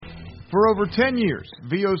For over 10 years,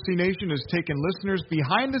 VOC Nation has taken listeners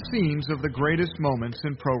behind the scenes of the greatest moments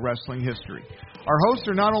in pro wrestling history. Our hosts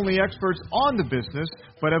are not only experts on the business,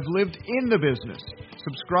 but have lived in the business.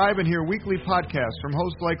 Subscribe and hear weekly podcasts from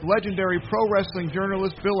hosts like legendary pro wrestling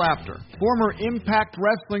journalist Bill Apter, former Impact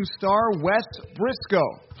Wrestling star Wes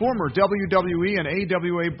Briscoe, former WWE and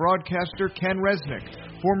AWA broadcaster Ken Resnick,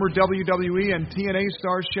 former WWE and TNA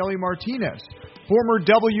star Shelly Martinez, former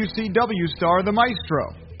WCW star The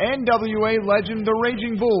Maestro, NWA legend The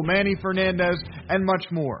Raging Bull Manny Fernandez, and much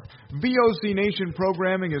more. VOC Nation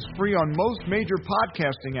programming is free on most major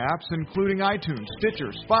podcasting apps, including iTunes,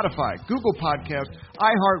 Stitcher, Spotify, Google Podcasts,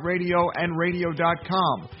 iHeartRadio, and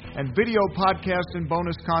Radio.com. And video podcasts and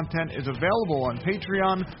bonus content is available on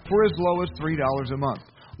Patreon for as low as $3 a month.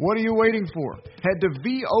 What are you waiting for? Head to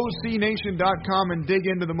VOCNation.com and dig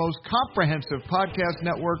into the most comprehensive podcast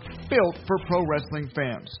network built for pro wrestling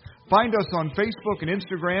fans. Find us on Facebook and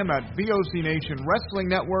Instagram at VOC Nation Wrestling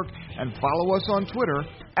Network and follow us on Twitter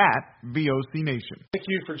at VOC Nation. Thank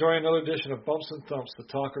you for joining another edition of Bumps and Thumps, the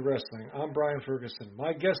talk of wrestling. I'm Brian Ferguson.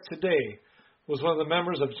 My guest today was one of the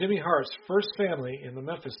members of Jimmy Hart's first family in the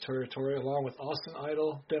Memphis territory, along with Austin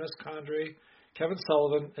Idol, Dennis Condrey, Kevin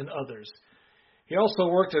Sullivan, and others. He also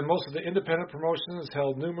worked in most of the independent promotions,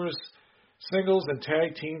 held numerous singles and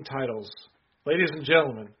tag team titles. Ladies and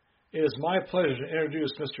gentlemen, it is my pleasure to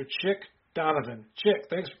introduce Mr. Chick Donovan. Chick,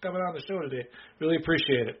 thanks for coming on the show today. Really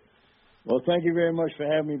appreciate it. Well, thank you very much for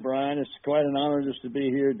having me, Brian. It's quite an honor just to be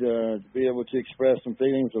here to be able to express some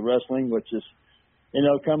feelings of wrestling, which is,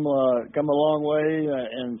 come a long way,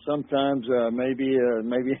 and sometimes maybe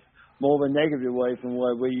more of a negative way from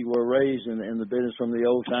what we were raised in the business from the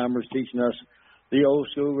old timers, teaching us the old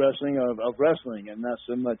school wrestling of wrestling, and not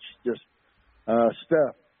so much just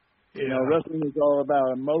stuff. Yeah. Wrestling is all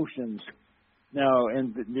about emotions. Now,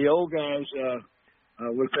 and the old guys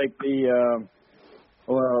would take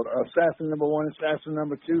assassin number one, assassin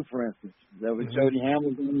number two, for instance. That was Jody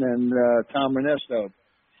Hamilton and Tom Ernesto.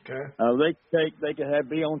 Okay. They could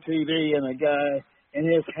be on TV, and a guy in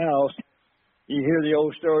his house. You hear the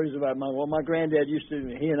old stories about my granddad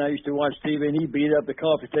he and I used to watch TV, and he beat up the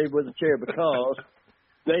coffee table with a chair because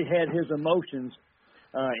they had his emotions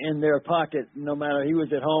in their pocket, no matter he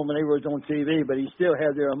was at home and they were on TV, but he still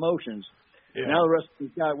had their emotions. Yeah. Now the rest of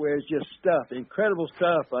the got where it's just stuff, incredible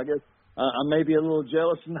stuff. I guess I may be a little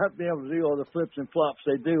jealous of not being able to do all the flips and flops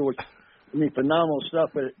they do, which phenomenal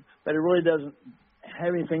stuff, but it really doesn't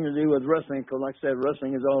have anything to do with wrestling, because like I said,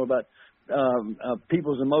 wrestling is all about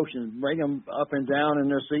people's emotions, bring them up and down in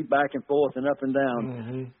their seat, back and forth and up and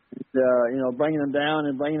down. Mm-hmm. Bringing them down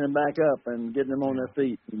and bringing them back up and getting them on their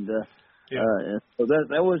feet. And so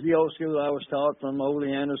that was the old school I was taught from Ole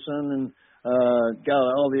Anderson and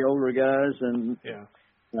all the older guys. And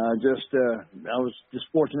I was just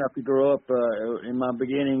fortunate enough to grow up in my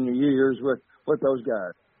beginning years with those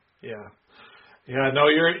guys. Yeah. No,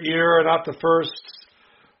 you're not the first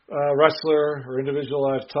wrestler or individual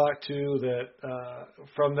I've talked to that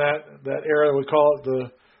from that era, we call it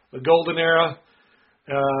the golden era.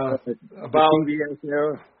 About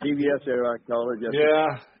TBS era, I call it. Yes.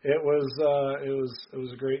 Yeah, it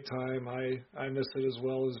was a great time. I miss it as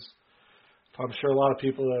well as I'm sure a lot of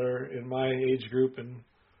people that are in my age group and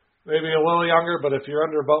maybe a little younger. But if you're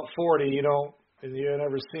under about 40, and you've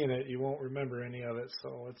never seen it, you won't remember any of it.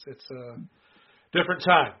 So it's a different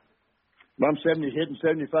time. Well, I'm hitting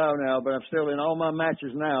 75 now, but I'm still in all my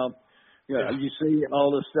matches now. You see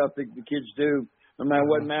all the stuff that the kids do. No matter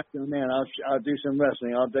what match I'm in, I'll do some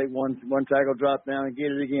wrestling. I'll take one tackle drop down and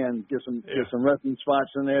get it again. Get some wrestling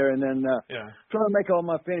spots in there, and then try to make all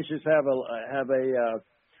my finishes have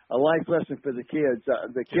a life lesson for the kids.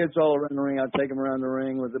 The kids all around the ring, I take them around the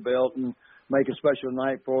ring with the belt and make a special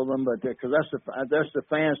night for them. But because that's the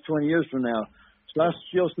fans 20 years from now, so I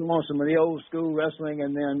still want some of the old school wrestling,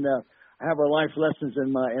 and then I have our life lessons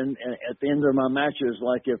at the end of my matches.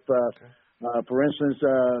 Like if. For instance,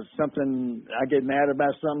 something I get mad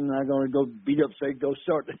about something, I'm going to go beat up,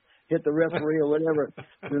 start to hit the referee or whatever.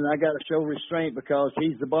 Then I got to show restraint because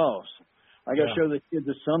he's the boss. I got to show the kids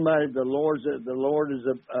that somebody, the Lord is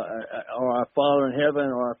or our Father in heaven,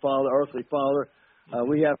 or our Father, earthly Father.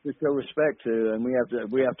 We have to show respect to, and we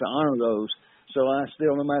have to honor those. So I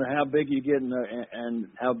still, no matter how big you get and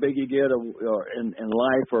how big you get or in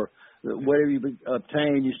life or whatever you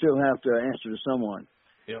obtain, you still have to answer to someone.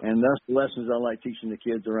 Yep. And that's the lessons I like teaching the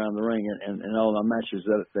kids around the ring and all my matches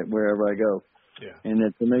that wherever I go. Yeah. And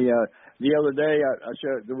to me, the other day I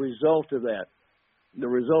showed the result of that. The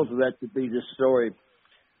result of that could be this story,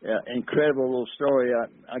 incredible little story.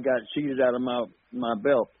 I got cheated out of my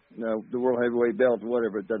belt, the world heavyweight belt or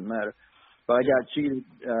whatever. It doesn't matter. but I got cheated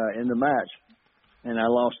in the match, and I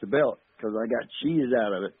lost the belt because I got cheated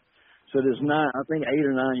out of it. So this I think 8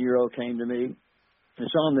 or 9 year old came to me.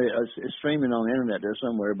 It's on it's streaming on the internet there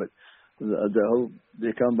somewhere, but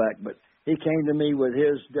the comeback. But he came to me with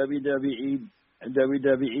his WWE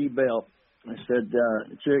belt and said,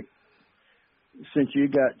 "Chick, since you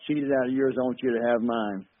got cheated out of yours, I want you to have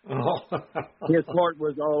mine." Oh. His heart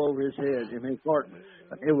was all over his head. I mean,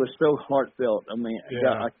 it was so heartfelt. I mean,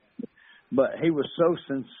 yeah. But he was so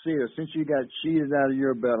sincere. Since you got cheated out of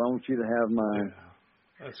your belt, I want you to have mine.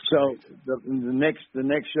 Yeah. That's so great. the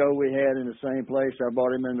next show we had in the same place, I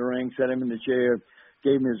brought him in the ring, set him in the chair,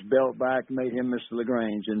 gave him his belt back, made him Mr.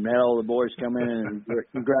 LaGrange, and had all the boys come in and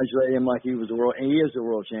congratulate him like he was and he is the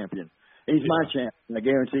world champion. He's my champion. I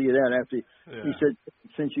guarantee you that. After he said,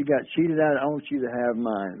 since you got cheated out, I want you to have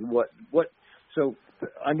mine. What? So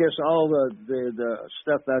I guess all the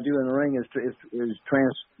stuff that I do in the ring is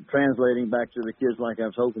translating back to the kids like I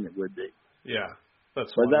was hoping it would be. Yeah,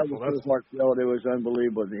 that's but wonderful. That was so heartfelt. It was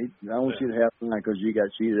unbelievable. I want you to have mine because you got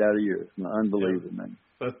cheated out of yours. Unbelievable, man.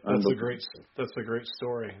 That's a great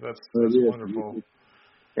story. That's wonderful.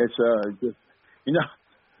 It's just, you know,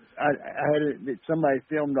 I had somebody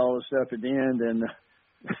filmed all the stuff at the end, and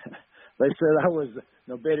they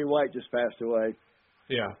said Betty White just passed away.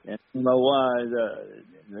 Yeah. And I don't know why.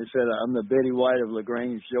 They said I'm the Betty White of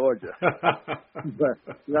LaGrange, Georgia. But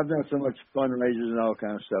I've done so much fundraisers and all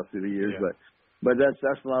kind of stuff through the years. Yeah. But that's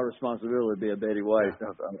a lot of responsibility to be a Betty White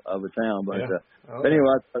of a town. But anyway,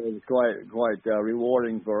 I thought it was quite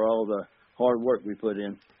rewarding for all the hard work we put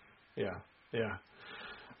in. Yeah.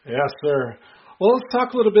 Yes, sir. Well, let's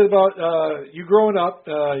talk a little bit about you growing up.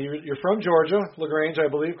 You're from Georgia, LaGrange, I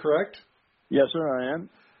believe, correct? Yes, sir, I am.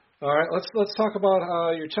 All right, let's talk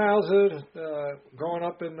about your childhood, growing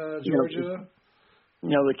up in Georgia. You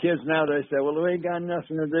know, the kids nowadays say, well, we ain't got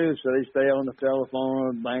nothing to do, so they stay on the telephone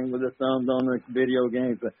or bang with their thumbs on the video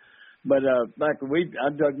games. But back I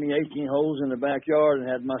dug me 18 holes in the backyard and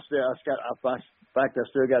had in fact, I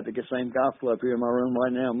still got the same golf club here in my room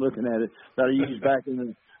right now. I'm looking at it that I used back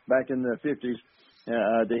in the 50s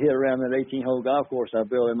to hit around that 18-hole golf course I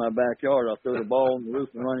built in my backyard. I'll throw the ball on the roof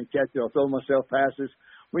and run and catch it. I'll throw myself passes.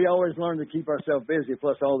 We always learned to keep ourselves busy,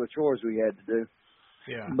 plus all the chores we had to do.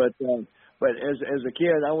 Yeah. But as a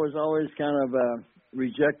kid, I was always kind of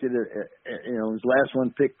rejected. You know, was last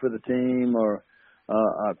one picked for the team, or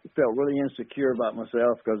I felt really insecure about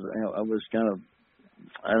myself because I was kind of,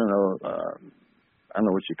 I don't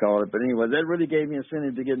know what you call it, but anyway, that really gave me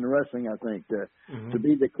incentive to get into wrestling. I think to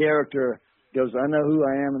be the character, because I know who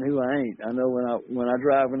I am and who I ain't. I know when I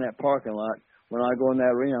drive in that parking lot, when I go in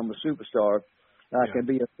that arena, I'm a superstar. I can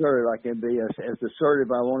be assertive. I can be as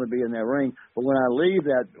assertive I want to be in that ring. But when I leave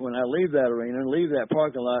that arena and leave that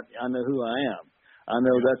parking lot, I know who I am. I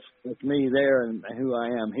know that's me there and who I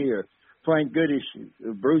am here. Frank Goodish,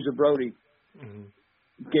 Bruiser Brody,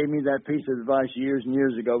 gave me that piece of advice years and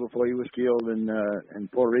years ago before he was killed in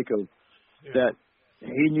Puerto Rico. That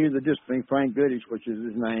he knew the difference between Frank Goodish, which is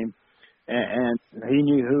his name, and he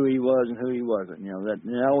knew who he was and who he wasn't. You know, that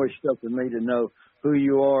and it always stuck with me to know who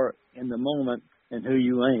you are in the moment and who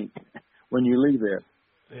you ain't when you leave there.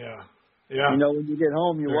 Yeah. You know, when you get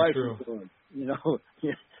home, your wife's true. in charge. You know,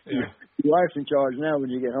 your wife's in charge now when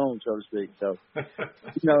you get home, so to speak. So,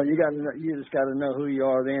 you know, you just got to know who you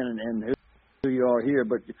are then and who you are here.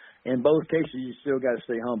 But in both cases, you still got to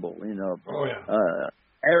stay humble. You know. Oh yeah.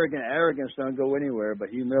 Arrogance don't go anywhere, but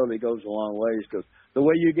humility goes a long ways. Because the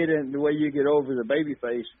way you get over the baby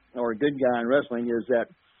face or a good guy in wrestling is that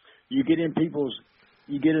you get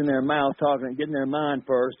in their mouth talking, get in their mind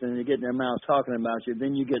first, and you get in their mouth talking about you.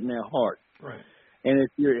 Then you get in their heart. Right. And if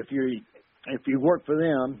you work for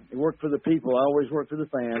them, you work for the people. I always work for the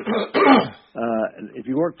fans. If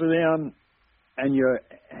you work for them and you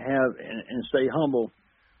and stay humble,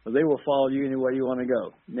 they will follow you anywhere you want to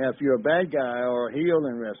go. Now, if you're a bad guy or a heel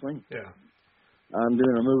in wrestling, I'm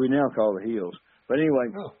doing a movie now called The Heels. But anyway,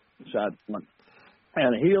 side point.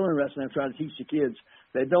 And a heel in wrestling, I'm trying to teach the kids.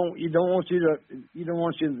 You don't want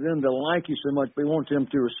them to like you so much, but you want them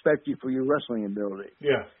to respect you for your wrestling ability.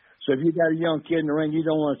 Yeah. So if you got a young kid in the ring, you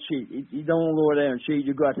don't want to cheat. You don't want to go there and cheat.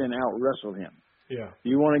 You go out there and out wrestle him. Yeah.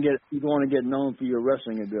 You want to get known for your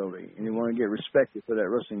wrestling ability, and you want to get respected for that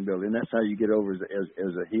wrestling ability, and that's how you get over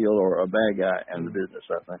as a heel or a bad guy in the business,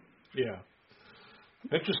 I think. Yeah.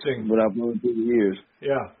 Interesting. What I've learned through the years.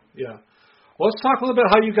 Yeah. Well, let's talk a little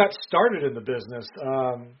bit how you got started in the business.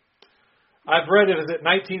 I've read it. Is it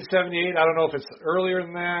 1978? I don't know if it's earlier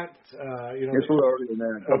than that. It's a little earlier than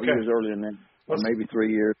that. A couple years earlier than that. Maybe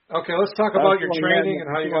 3 years. Okay, let's talk about your training and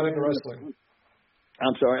how you got into wrestling.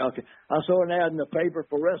 I'm sorry. Okay, I saw an ad in the paper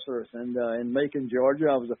for wrestlers, and in Macon, Georgia,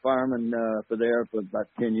 I was a fireman for about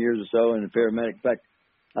 10 years or so, and a paramedic. In fact,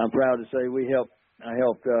 I'm proud to say I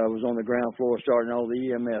helped. Was on the ground floor starting all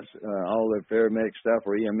the EMS, all the paramedic stuff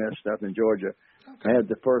or EMS stuff in Georgia. Okay. I had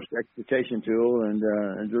the first extrication tool, and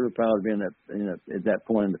really proud to be at that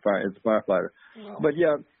point in the fire as a firefighter. Wow. But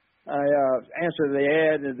yeah, I answered the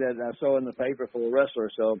ad that I saw in the paper for a wrestler.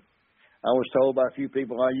 So I was told by a few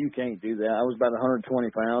people, "Oh, you can't do that." I was about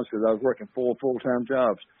 120 pounds because I was working 4 full-time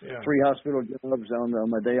jobs, 3 hospital jobs on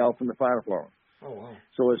my day off from the fire department. Oh, wow.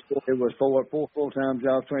 So it was 4 full-time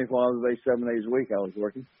jobs, 24 hours a day, 7 days a week I was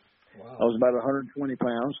working. Wow. I was about 120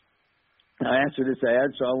 pounds. I answered this ad,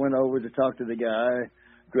 so I went over to talk to the guy.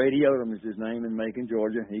 Grady Odom is his name in Macon,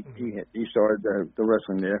 Georgia. He started the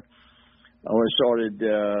wrestling there. I only started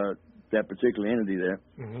that particular entity there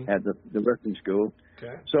at the wrestling school.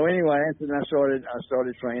 Okay. So anyway, I answered and I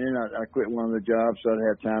started training. I quit one of the jobs so I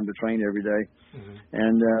had time to train every day.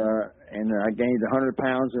 And I gained 100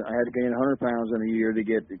 pounds. I had to gain 100 pounds in a year to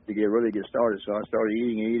really get started. So I started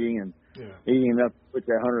eating eating enough to put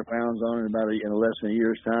that 100 pounds on in less than a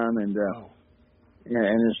year's time, and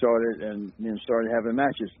then started having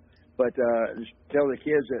matches. But tell the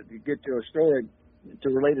kids that you get to a story, to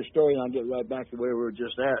relate a story, and I'll get right back to where we were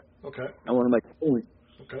just at. Okay. I want to make a point.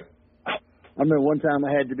 Okay. I remember one time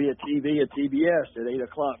I had to be at TV at TBS at 8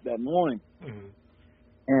 o'clock that morning.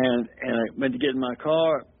 And I went to get in my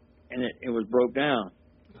car, and it was broke down.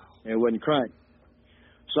 It wasn't cranked.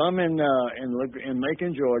 So I'm in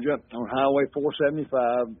Macon, Georgia, on Highway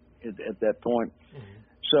 475 at that point.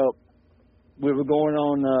 So we were going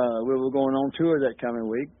on tour that coming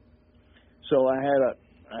week. So I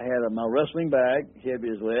had my wrestling bag, heavy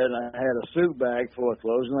as lead, and I had a suit bag full of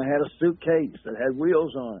clothes, and I had a suitcase that had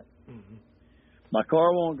wheels on it. My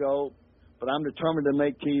car won't go, but I'm determined to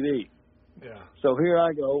make TV. Yeah. So here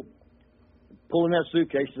I go, pulling that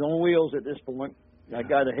suitcase. It's on wheels at this point. Yeah. I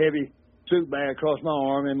got a heavy suit bag across my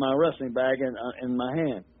arm and my wrestling bag in my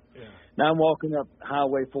hand. Yeah. Now I'm walking up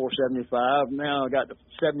Highway 475. Now I got to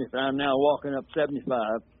 75. Now walking up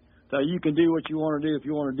 75. So you can do what you want to do if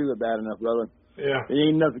you want to do it bad enough, brother. Yeah. It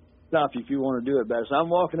ain't nothing to stop you if you want to do it bad. So I'm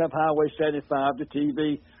walking up Highway 75 to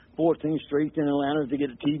TV, 14th Street in Atlanta to get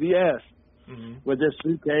to TBS with this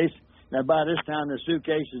suitcase. Now by this time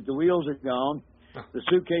the wheels are gone. The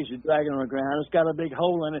suitcase is dragging on the ground. It's got a big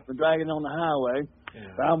hole in it for dragging on the highway.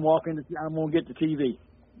 Yeah. But I'm going to get the TV.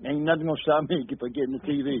 Ain't nothing going to stop me from getting the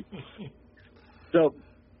TV. So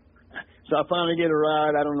I finally get a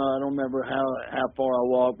ride. I don't remember how far I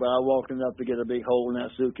walked, but I walked enough to get a big hole in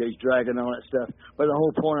that suitcase, dragging on that stuff. But the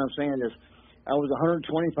whole point I'm saying is I was 120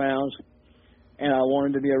 pounds, and I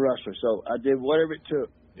wanted to be a wrestler. So I did whatever it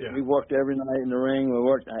took. Yeah. We worked every night in the ring.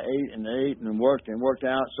 I ate and worked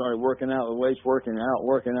out. Started working out with weights, working out,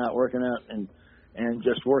 and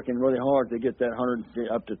just working really hard to get that 100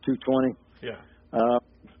 up to 220. Yeah.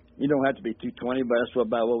 You don't have to be 220, but that's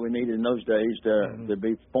about what we needed in those days to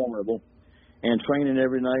be formidable. And training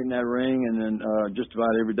every night in that ring, and then just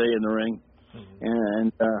about every day in the ring.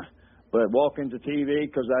 But walking to TV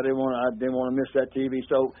because I didn't want to miss that TV.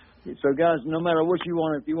 So guys, no matter what you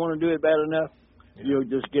want, if you want to do it bad enough, you'll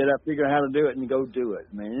just get up, figure out how to do it, and go do it.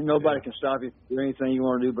 I mean, nobody can stop you from doing anything you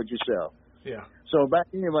want to do but yourself. Yeah. So back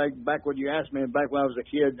when you asked me, back when I was a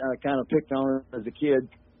kid, I kind of picked on it as a kid.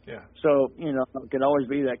 Yeah. So, I could always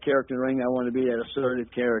be that character in the ring. I want to be that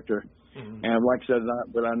assertive character. And like I said,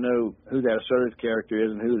 but I know who that assertive character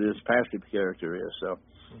is and who this passive character is. So,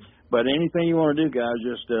 but anything you want to do, guys,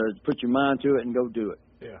 just put your mind to it and go do it.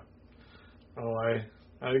 Yeah. Oh,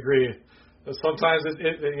 I agree. Sometimes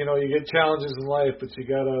you get challenges in life, but you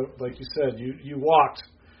gotta, like you said, you walked,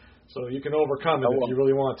 so you can overcome it if you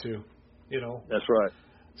really want to. That's right.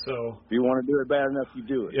 So if you want to do it bad enough, you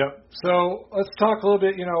do it. Yep. So let's talk a little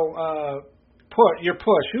bit. Your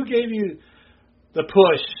push. Who gave you the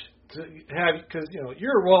push to have? Because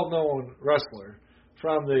you're a well-known wrestler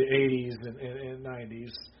from the '80s and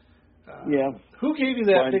 '90s. Yeah. Who gave you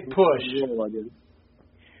that big push?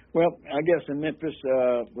 Well, I guess in Memphis,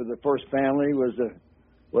 with the First Family was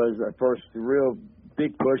the first real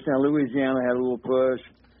big push. Now Louisiana had a little push,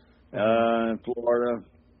 in Florida.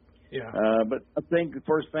 Yeah. But I think the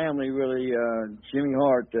First Family really, Jimmy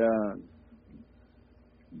Hart,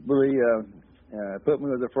 really put me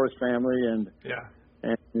with the First Family, and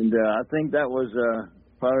I think that was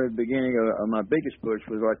probably the beginning of my biggest push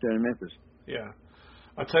was right there in Memphis. Yeah,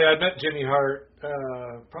 I'll tell you, I met Jimmy Hart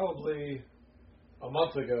probably a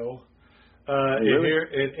month ago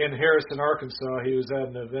in Harrison, Arkansas. He was at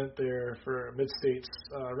an event there for Mid-States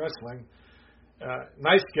Wrestling.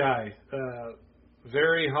 Nice guy,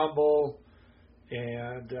 very humble,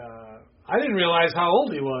 and I didn't realize how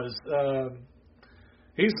old he was.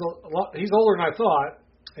 He's older than I thought,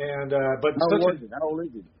 and but How old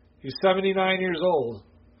is he? He's 79 years old.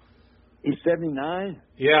 He's 79.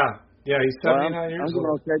 Yeah, he's 79 years I'm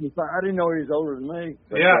old. 75. I didn't know he was older than me.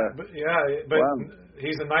 But, but wow.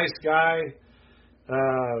 He's a nice guy.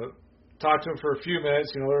 Talked to him for a few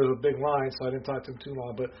minutes. There was a big line, so I didn't talk to him too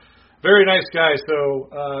long. But very nice guy. So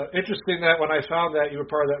interesting that when I found that you were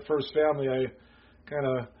part of that first family, I kind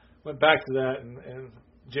of went back to that and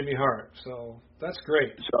Jimmy Hart. So that's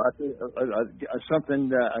great. So I think something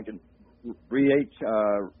that I can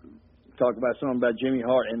talk about something about Jimmy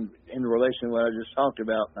Hart in relation to what I just talked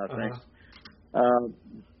about. I think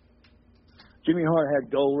Jimmy Hart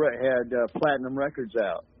had platinum records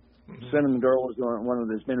out. Cinnamon Girl was one of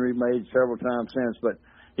that's been remade several times since, but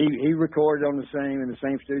he recorded in the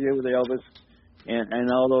same studio with Elvis, and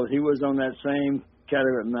although he was on that same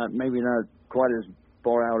category, maybe not quite as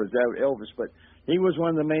far out as Elvis, but he was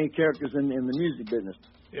one of the main characters in the music business.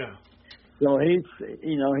 Yeah. So he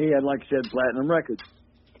had, like I said, platinum records.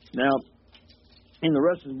 Now, in the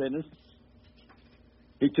wrestling business,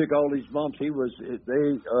 he took all these bumps.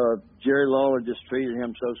 Jerry Lawler just treated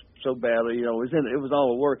him so badly. It was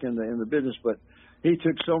all a work in the business, but he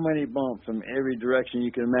took so many bumps from every direction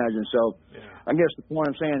you can imagine. So, I guess the point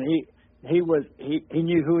I'm saying, he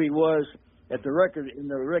knew who he was in the record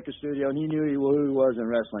studio, and he knew who he was in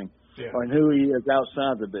wrestling, and who he is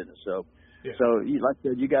outside the business. So. Yeah. So, like I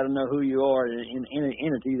said, you got to know who you are in any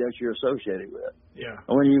entity that you're associated with. Yeah.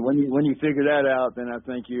 And when you figure that out, then I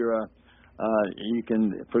think you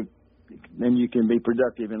can be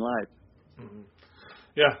productive in life. Mm-hmm.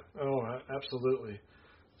 Yeah. Oh, absolutely.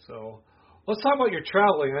 So, let's talk about your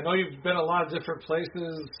traveling. I know you've been a lot of different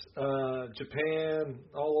places, Japan,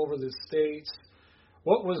 all over the States.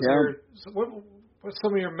 What was what's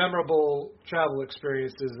some of your memorable travel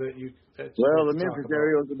experiences that you? The Memphis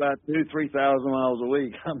area was about 2,000-3,000 miles a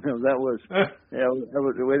week. I mean, that was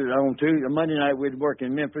on Tuesday, Monday night we'd work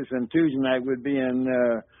in Memphis, and Tuesday night we'd be in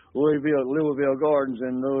Louisville Gardens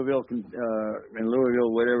in Louisville,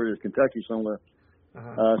 whatever it is, Kentucky somewhere.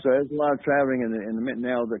 So there's a lot of traveling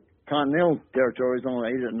now the Continental Territory is only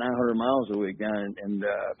 800 or 900 miles a week down in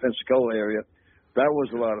the Pensacola area. That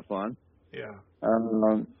was a lot of fun. Yeah.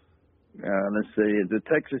 Let's see, the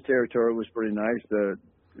Texas Territory was pretty nice.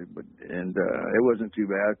 And it wasn't too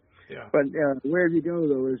bad. Yeah. But wherever you go,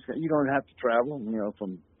 though, you don't have to travel,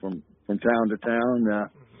 from town to town.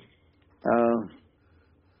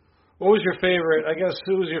 What was your favorite? I guess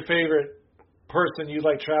who was your favorite person you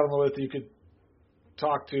like traveling with? That you could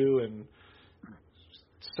talk to and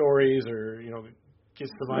stories, or get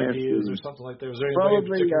some ideas or something like that. Was there anybody in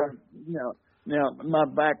particular? Now, my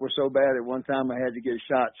back was so bad at one time I had to get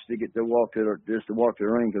shots to walk to the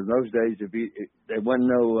ring, because those days there wasn't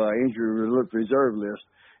no injury reserve list.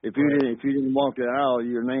 If you didn't walk the aisle,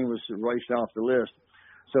 your name was erased off the list.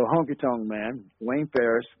 So Honky Tonk Man, Wayne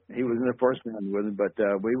Ferris, he was in the first round with him, but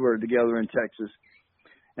we were together in Texas.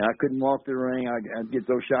 And I couldn't walk the ring. I'd get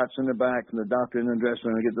those shots in the back from the doctor in the dressing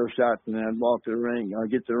room. I'd get those shots, and then I'd walk to the ring. I'd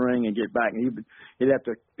get to the ring and get back. And he'd have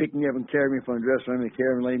to pick me up and carry me from the dressing room, and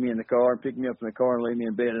carry me and lay me in the car, and pick me up in the car and lay me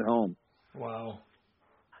in bed at home. Wow.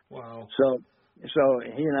 So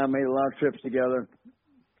he and I made a lot of trips together.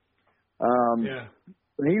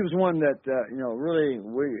 He was one that really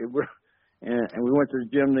and we went to the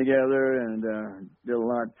gym together and did a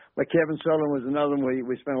lot. But Kevin Sutherland was another one.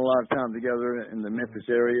 We spent a lot of time together in the Memphis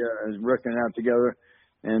area, working out together,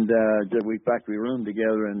 and we factory roomed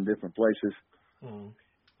together in different places.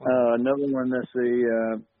 Another one, let's see,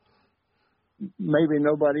 maybe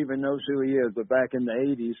nobody even knows who he is, but back in the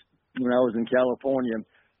 80s when I was in California,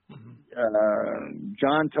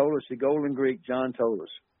 John Tolos, the Golden Greek John Tolos.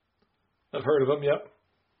 I've heard of him, yep.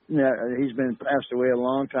 Yeah, he's been passed away a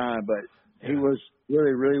long time, but he was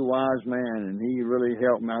really, really wise man, and he really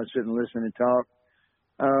helped me. I would sit and listen and talk.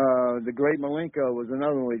 The great Malenko was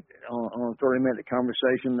another one on a 30-minute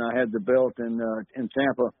conversation. I had the belt in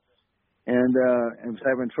Tampa, and was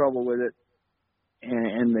having trouble with it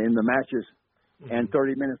in the matches. And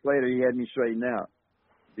 30 minutes later, he had me straightened out.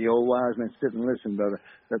 The old wise man, sit and listen, brother.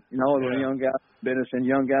 The young guys, business and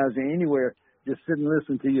young guys anywhere, just sit and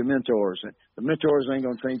listen to your mentors. The mentors ain't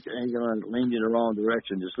gonna lean you the wrong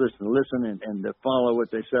direction. Just listen and follow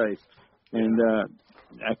what they say. And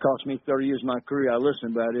that cost me 30 years of my career. I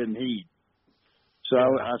listened, but I didn't heed. So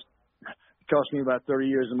it cost me about 30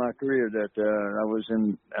 years of my career that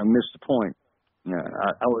I missed the point.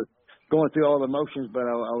 I was going through all the motions, but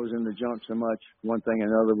I was in the junk so much. One thing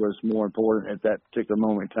and another was more important at that particular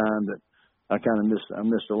moment in time that I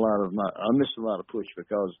missed a lot of push,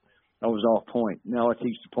 because I was off point. Now I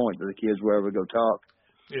teach the point to the kids wherever we go talk.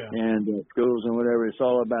 Yeah. And schools and whatever. It's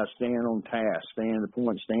all about staying on task, staying the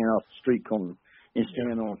point, staying off the street corner, and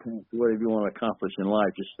staying on task. Whatever you want to accomplish in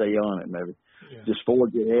life, just stay on it, maybe. Yeah. Just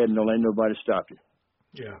forward your head and don't let nobody stop you.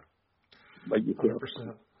 Yeah. But you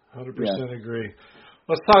 100% agree.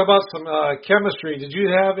 Let's talk about some chemistry. Did you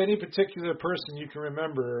have any particular person you can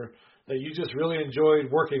remember that you just really enjoyed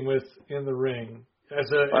working with in the ring? As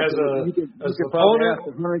you could probably ask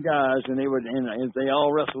 100 guys, and they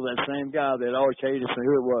all wrestled that same guy. They'd always tell you who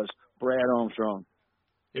it was, Brad Armstrong.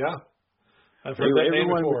 Yeah, I've heard that name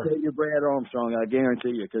before. Everyone would tell you Brad Armstrong, I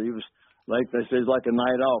guarantee you, because he was like they say, like a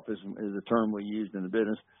night off is the term we used in the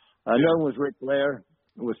business. Another one was Ric Flair.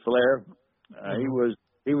 He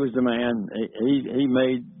was the man. He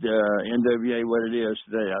made NWA what it is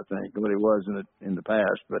today. I think what it was in the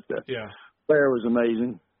past. But Flair was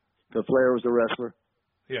amazing. Because Flair was a wrestler.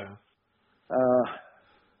 Yeah.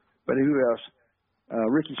 But who else?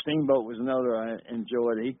 Ricky Steamboat was another I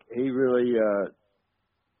enjoyed. He really,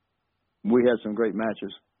 we had some great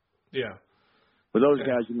matches. Yeah. But those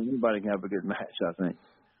guys, anybody can have a good match, I think.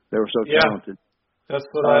 They were so talented. That's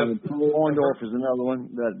what Paul Orndorff is another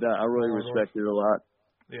one that I really respected a lot.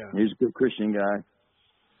 Yeah. He's a good Christian guy.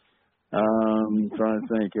 Trying to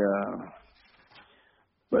think.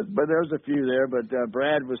 But there's a few there. But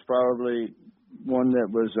Brad was probably one that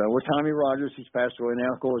was Tommy Rogers. He's passed away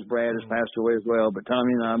now. Of course, Brad has passed away as well. But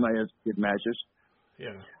Tommy and I made good matches.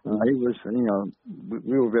 Yeah. He was,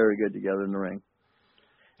 we were very good together in the ring.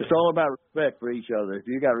 It's all about respect for each other. If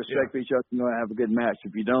you got respect for each other, you're going to have a good match.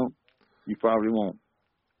 If you don't, you probably won't.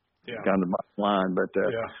 Yeah. Kind of my line. But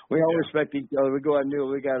we all respect each other. We go out and do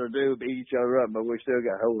what we got to do, beat each other up, but we still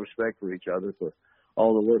got whole respect for each other for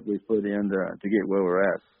all the work we put in to get where we're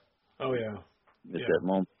at. Oh, yeah. At that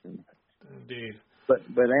moment. Indeed. But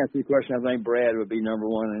to answer your question, I think Brad would be number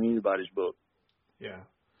one in anybody's book. Yeah.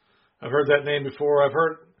 I've heard that name before. I've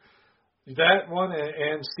heard that one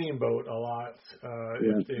and Steamboat a lot.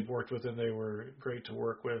 If they've worked with them, they were great to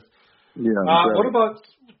work with. Yeah. What about,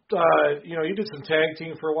 you did some tag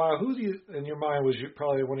team for a while. Who do you, in your mind, was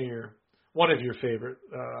probably one of your favorite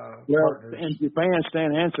partners? In Japan,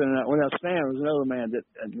 Stan Hansen. Stan was another man that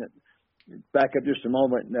back up just a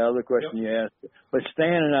moment. The other question you asked, but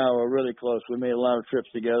Stan and I were really close. We made a lot of trips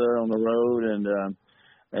together on the road, and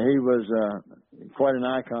he was quite an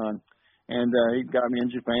icon. And he got me in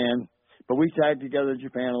Japan. But we tagged together in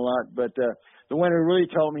Japan a lot. But the one who really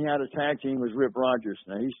taught me how to tag team was Rip Rogers.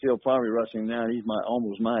 Now he's still probably wrestling now. He's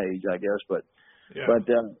almost my age, I guess. But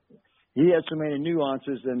he had so many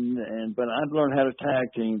nuances, but I'd learned how to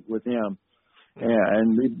tag team with him. Yeah,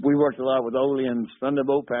 and we worked a lot with Ole and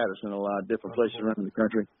Thunderbolt Patterson a lot, different places around the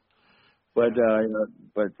country. But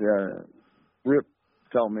Rip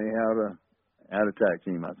taught me how to tag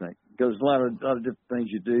team, I think, because there's a lot of different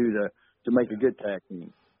things you do to make a good tag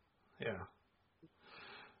team. Yeah.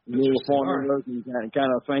 Little formulas and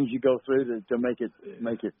kind of things you go through to make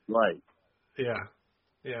it right. Yeah.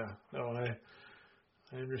 Yeah. No,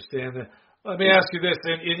 I understand that. Let me ask you this,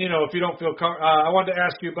 and if you don't feel comfortable, I wanted to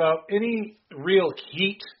ask you about any real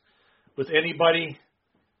heat with anybody.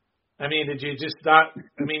 I mean, did you just not?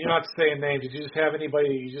 I mean, you don't have to say a name. Did you just have anybody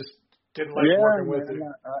that you just didn't like working with?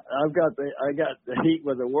 I got the heat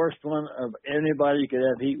with the worst one of anybody you could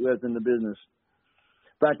have heat with in the business.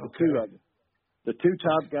 In fact, the two of them, the two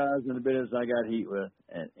top guys in the business, I got heat with,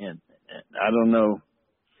 and I don't know,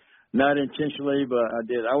 not intentionally, but I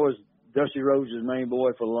did. I was Dusty Rhodes' main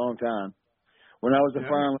boy for a long time. When I was a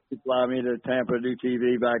fireman, he'd fly me to Tampa to do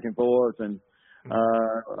TV back and forth, and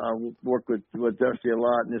I worked with Dusty a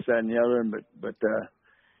lot and this, that, and the other. But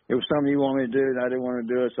it was something he wanted me to do, and I didn't want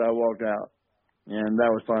to do it, so I walked out. And that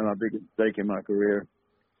was probably my biggest mistake in my career.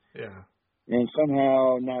 Yeah. And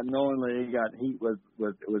somehow, not knowingly, he got heat with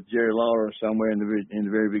Jerry Lawler somewhere in the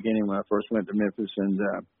very beginning when I first went to Memphis, and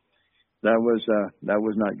that was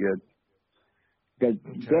not good.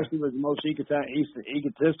 Dusty was the most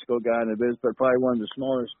egotistical guy in the business, but probably one of the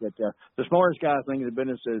smartest. But the smartest guy I think in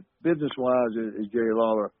the business-wise is Jerry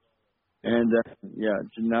Lawler. And,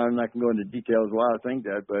 now I'm not going to go into details why I think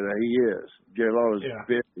that, but he is. Jerry Lawler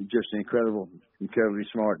is just incredibly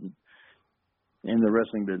smart in the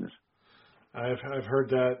wrestling business. I've heard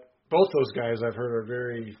that. Both those guys I've heard are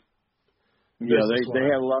very... Yeah, they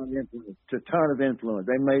have a lot of influence, a ton of influence.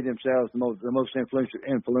 They made themselves the most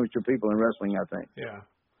influential people in wrestling, I think. Yeah.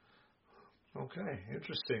 Okay,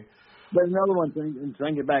 interesting. But another one thing,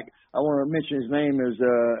 thinking back, I want to mention his name is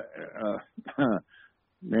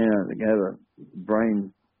the guy had a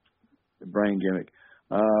brain gimmick.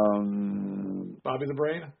 Bobby the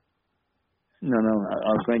Brain? No, I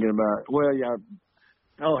was thinking about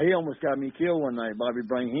Oh, he almost got me killed one night, Bobby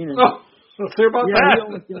Brain Heenan. Oh, let's hear about yeah, that. He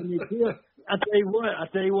almost got me killed. I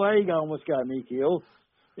tell you why he almost got me killed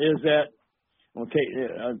is that, okay,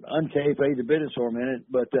 unkayfabe the business for a minute,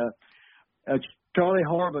 but Charlie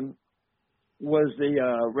Harbin was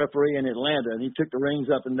the referee in Atlanta, and he took the rings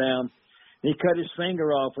up and down. He cut his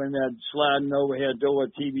finger off in that sliding overhead door at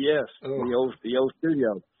TBS, the old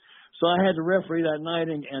studio. So I had to referee that night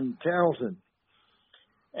in Tarleton.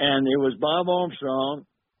 And it was Bob Armstrong.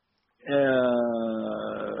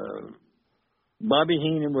 Bobby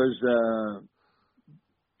Heenan was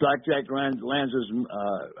Blackjack Lanza's,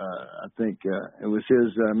 I think it was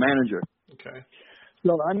his manager. Okay.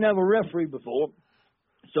 So I never refereed before.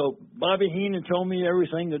 So Bobby Heenan told me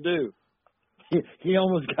everything to do. He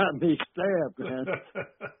almost got me stabbed, man.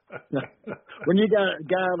 When you got a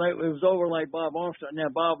guy like it was over like Bob Armstrong. Now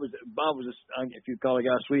Bob was if you call a guy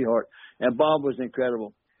a sweetheart, and Bob was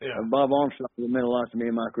incredible. Yeah. Bob Armstrong meant a lot to me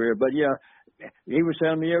in my career. But yeah, he was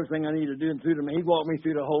telling me everything I needed to do through he walked me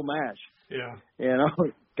through the whole match. Yeah. And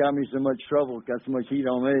got me so much trouble, got so much heat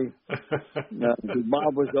on me.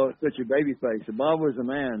 Bob was such a baby face. Bob was a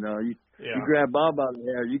man. You grab Bob out of the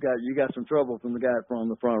hair, you got some trouble from the guy from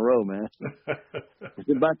the front row, man.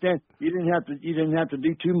 Back then, you didn't have to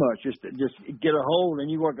do too much. Just get a hold, and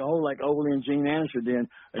you work a hold like Ole and Gene Anderson did,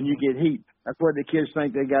 and you get heat. That's what the kids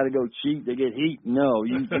think they got to go cheat. They get heat. No,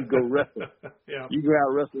 you go wrestle. Yeah. You go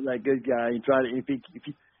out wrestle that good guy. You try to if you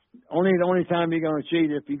Only the only time you're going to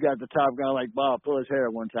cheat if you got the top guy like Bob pull his hair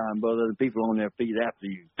one time, but other people on their feet after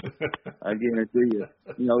you. I guarantee you.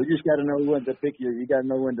 You just got to know when to pick you got to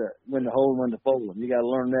know when to hold, when to fold them. You got to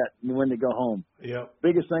learn that when to go home. Yeah.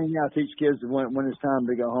 Biggest thing now I teach kids is when it's time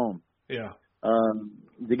to go home. Yeah.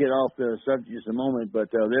 To get off the subject just a moment,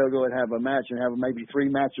 but they'll go and have a match and have maybe 3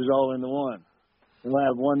 matches all into one. They'll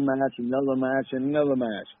have one match, another match, and another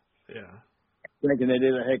match. Yeah. Thinking they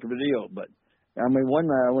did a heck of a deal, but. I mean, one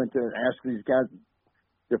night I went to ask these guys,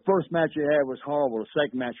 the first match you had was horrible. The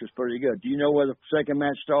second match was pretty good. Do you know where the second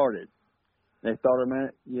match started? They thought a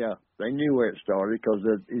minute. Yeah, they knew where it started because,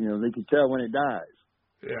 they could tell when it dies.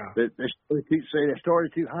 Yeah. They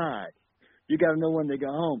started too high. You got to know when they go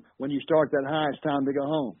home. When you start that high, it's time to go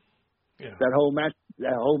home. Yeah. That whole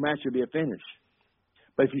match will be a finish.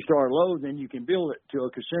 But if you start low, then you can build it to a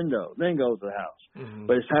crescendo, then go to the house. Mm-hmm.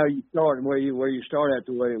 But it's how you start and where you start at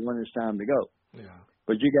when it's time to go. Yeah.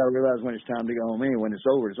 But you got to realize when it's time to go home. When it's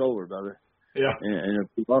over, brother. Yeah. And if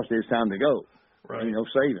you lost it, it's time to go. Right.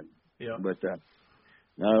 Saving. Yeah. But I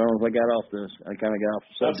don't know if I got off this. I kind of got off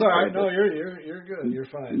the subject. That's all right. No, you're good. You're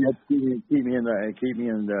fine. You have to keep me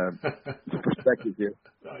in perspective here.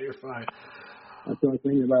 No, you're fine. I started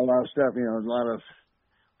thinking about a lot of stuff. A lot of.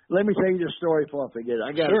 Let me tell you this story before I forget it.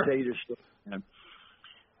 I got to tell you this story.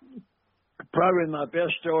 Probably my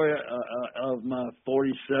best story of my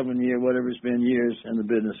 47-year, whatever it's been, years in the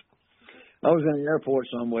business. I was in an airport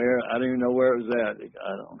somewhere. I didn't even know where it was at.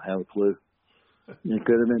 I don't have a clue. It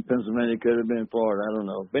could have been Pennsylvania. It could have been Florida. I don't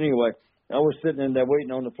know. But anyway, I was sitting in there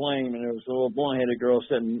waiting on the plane, and there was a little blonde-headed girl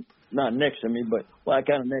sitting not next to me, but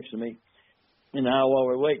kind of next to me in the aisle while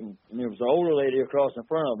we were waiting. And there was an older lady across in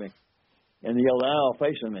front of me in the yellow aisle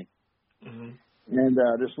facing me. Mm-hmm. And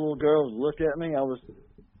this little girl looked at me. I was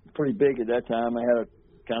pretty big at that time. I had a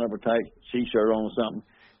kind of a tight T-shirt on or something.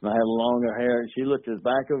 And I had longer hair. And she looked at the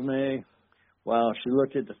back of me. Wow, she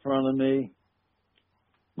looked at the front of me.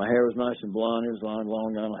 My hair was nice and blonde. It was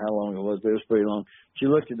long. I don't know how long it was, but it was pretty long. She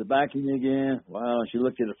looked at the back of me again. Wow, she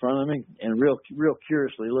looked at the front of me and real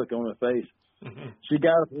curiously looked on her face. Mm-hmm. She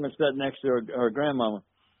got up and sat next to her grandmama.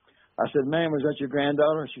 I said, "Ma'am, was that your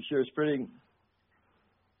granddaughter?" She sure is pretty.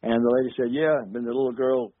 And the lady said, "Yeah." Then the little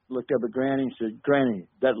girl looked up at Granny and said, "Granny,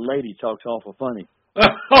 that lady talks awful funny."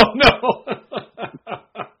 Oh, no.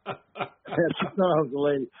 She thought I was a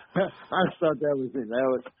lady. I thought that was it.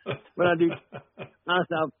 But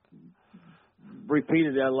I've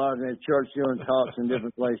repeated that a lot in church doing talks in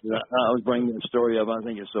different places. I was bringing that story up. I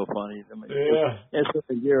think it's so funny. It's so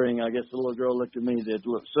endearing. I guess the little girl looked at me that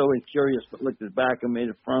looked so curious, but looked at the back of me,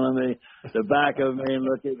 the front of me, the back of me, and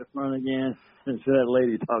looked at the front again. And said, "That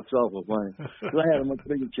lady talks awful funny." Because I had a much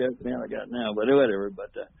bigger chest than I got now, but whatever.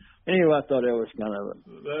 But anyway, I thought that was kind of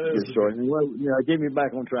a good story. Get me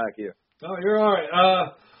back on track here. No, you're all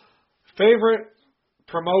right. Favorite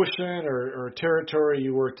promotion or territory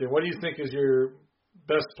you worked in? What do you think is your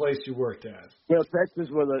best place you worked at? Well,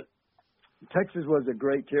 Texas was a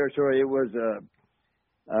great territory. It was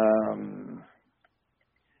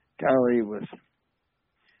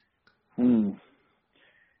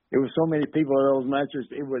There was so many people at those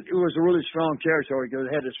matches. It was a really strong territory because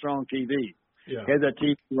it had a strong TV. Yeah. It had that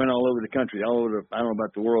TV went all over the country, I don't know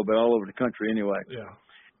about the world, but all over the country anyway. Yeah.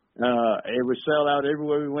 It would sell out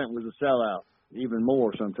everywhere we went. Was a sellout, even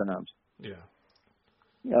more sometimes. Yeah.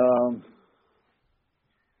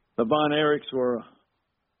 The Von Erichs were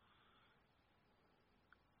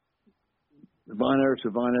the Von Erichs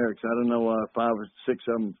are Von Erichs. I don't know, 5 or 6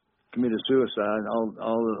 of them committed suicide.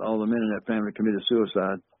 All the men in that family committed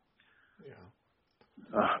suicide.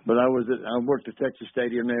 Yeah. But I worked at Texas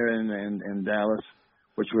Stadium there in Dallas,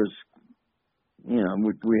 which was, you know,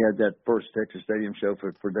 we had that first Texas Stadium show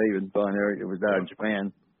for David Von Erich. It was out in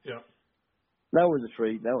Japan. Yeah. That was a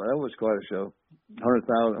treat. That was quite a show.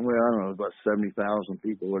 100,000. Well, I don't know, about 70,000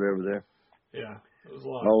 people, whatever there. Yeah, it was a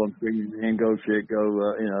lot. All them screaming and go shit, go.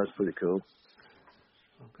 You know, it's pretty cool.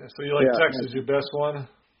 Okay, so you like Texas your best one?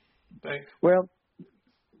 Thanks. Well,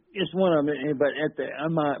 it's one of them. But at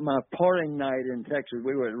my parting night in Texas,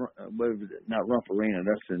 we were not Rumpf Arena.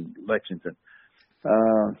 That's in Lexington.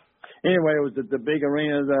 Anyway, it was the big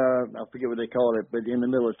arena. I forget what they called it, but in the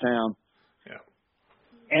middle of town. Yeah.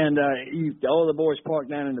 And all the boys parked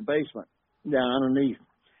down in the basement, down underneath.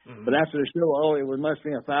 Mm-hmm. But after the show, it must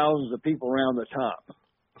be thousands of people around the top,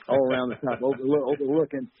 all around the top,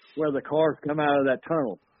 overlooking where the cars come out of that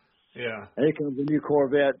tunnel. Yeah. And here comes a new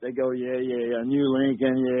Corvette. They go, yeah, new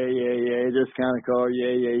Lincoln, yeah, this kind of car,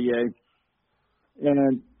 yeah.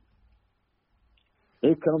 And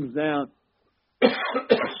it comes down, a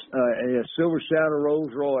Silver Shadow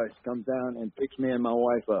Rolls Royce comes down and picks me and my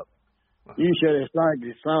wife up. You should. It's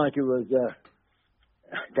like it was.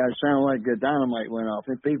 Got to sound like the dynamite went off,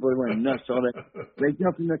 and people went nuts. So they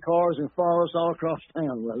jumped in the cars and followed us all across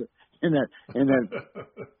town, brother. In that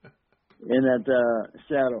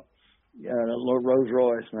Shadow, Rolls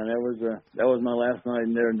Royce, man. That was my last night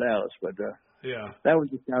in there in Dallas, but yeah, that was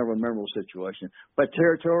just kind of a memorable situation. But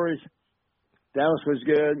territories, Dallas was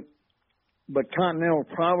good, but Continental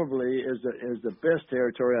probably is the best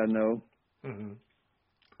territory I know. Mm-hmm.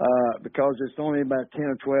 Because it's only about 10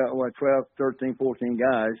 or 12, 13, 14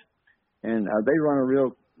 guys, and they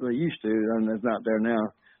run they used to, and it's not there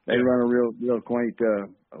now. They run a real quaint,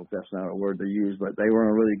 that's not a word they use, but they run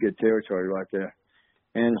a really good territory right there.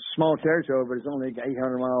 And it's a small territory, but it's only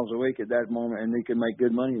 800 miles a week at that moment, and they could make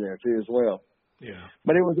good money there too as well. Yeah.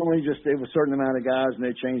 But it was a certain amount of guys, and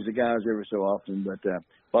they changed the guys every so often. But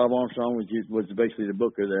Bob Armstrong was basically the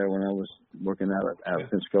booker there when I was working out at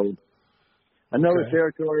Pensacola. Another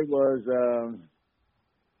territory was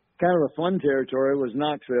kind of a fun territory was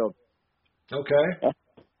Knoxville. Okay.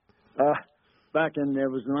 Back in there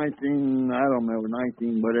was 19,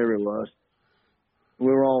 whatever it was.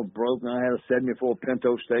 We were all broke, and I had a 74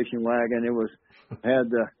 Pinto station wagon. It had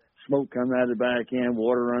the smoke coming out of the back end,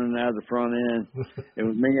 water running out of the front end. It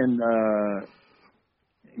was me and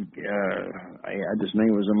I just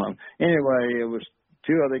knew it was a mom. Anyway, it was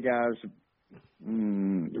 2 other guys.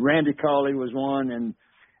 Randy Colley was one, and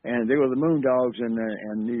they were the Moondogs in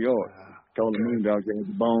New York. Called the Moondogs. They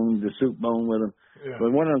had the soup bone with them. Yeah.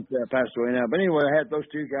 But one of them passed away now. But anyway, I had those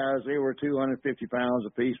 2 guys. They were 250 pounds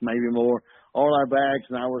apiece, maybe more. All our bags,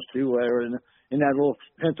 and I was 2 there in that little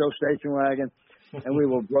Pinto station wagon. And we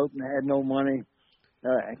were broke and had no money.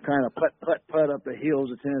 Kind of putt up the hills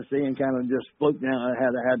of Tennessee and kind of just float down. I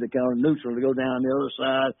had to kind of neutral to go down the other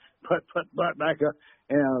side, putt back up.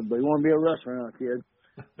 And but you want to be a wrestler now, kid.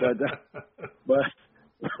 But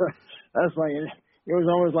that's like it was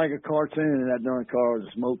almost like a cartoon in that darn car with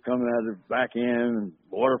the smoke coming out of the back end and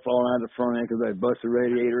water falling out of the front end because they busted the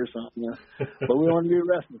radiator or something. You know? But we wanted to be a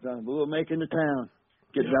wrestling son. But we were making the town,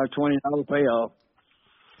 getting our $20 payoff.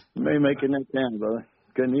 Maybe making that town, brother.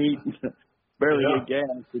 Couldn't eat. Barely get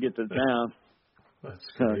gas to get to the town.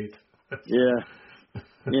 That's great. Yeah.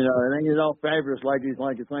 You know, it ain't all fabulous like you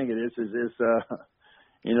think it is. It's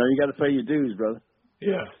you know, you got to pay your dues, brother.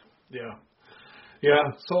 Yeah.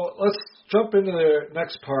 So let's jump into the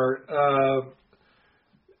next part.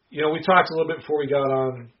 You know, we talked a little bit before we got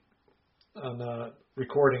on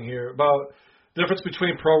recording here about the difference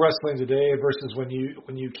between pro wrestling today versus when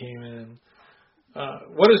you came in.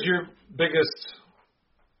 What's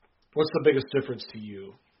the biggest difference to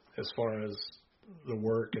you as far as the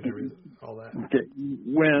work and everything, all that? Okay.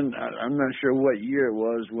 When, I'm not sure what year it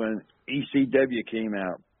was when ECW came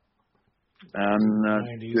out. I'm not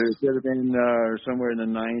sure. It could have been somewhere in the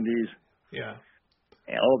 90s. Yeah.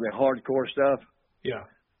 And all the hardcore stuff. Yeah.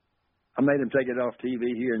 I made them take it off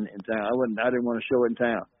TV here in town. I didn't want to show it in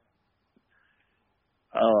town.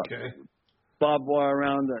 Okay. Barbed wire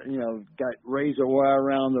around got razor wire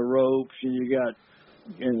around the ropes, and you got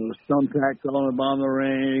thumbtacks on the bottom of the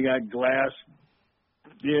ring. You got glass.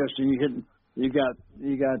 Yes, and you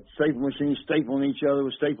got staple machines stapling each other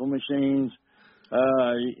with staple machines.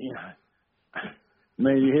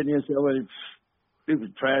 Man, you're hitting yourself with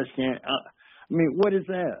stupid trash can. I mean, what is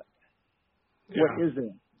that? Yeah. What is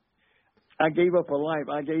that? I gave up a life.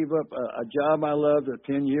 I gave up a job I loved for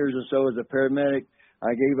 10 years or so as a paramedic.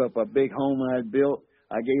 I gave up a big home I had built.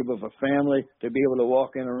 I gave up a family to be able to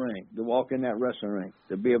walk in a ring, to walk in that wrestling ring,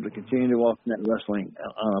 to be able to continue to walk in that wrestling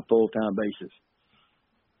on a full-time basis.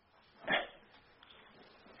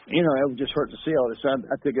 You know, it would just hurt to see all this.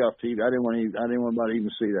 I took it off TV. I didn't want anybody to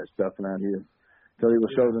even see that stuff out here because it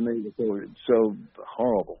was so to me so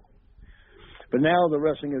horrible. But now the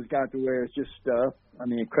wrestling has got to where it's just stuff. I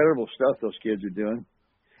mean, incredible stuff those kids are doing.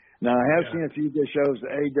 Now, I have seen a few good shows. The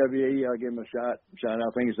AWE, I'll give them a shout out.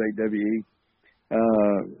 I think it's AWE.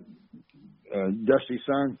 Dusty's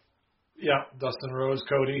son. Yeah, Dustin Rhodes,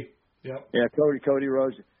 Cody. Yep. Yeah, Cody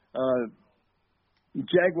Rhodes.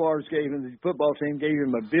 Jaguars the football team gave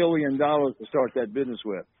him $1 billion to start that business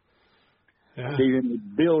with. Yeah. Gave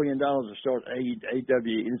him $1 billion to start AWE.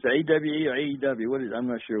 Is it AWE or AEW? What is it? I'm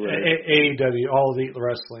not sure what it is. AEW, All Elite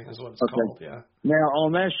Wrestling is what it's called, yeah. Now,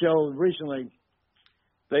 on that show recently,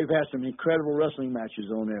 they've had some incredible wrestling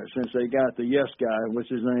matches on there since they got the Yes guy. What's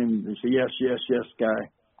his name? It's the Yes guy.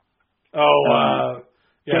 Oh,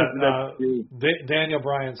 Daniel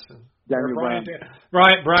Bryanson.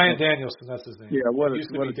 Brian Danielson, that's his name. Yeah, it used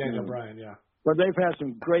to be Daniel Bryan, yeah. But they've had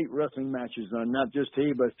some great wrestling matches on, not just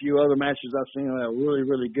he, but a few other matches I've seen that are really,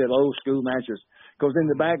 really good old school matches. Because in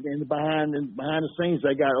the back, behind the scenes,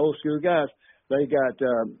 they got old school guys. They got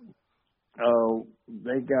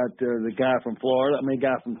the guy from Florida. I mean,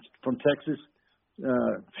 guy from Texas.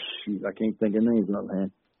 Shoot, I can't think of names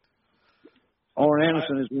offhand. Orrin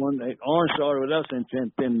Anderson is one. Orrin started with us in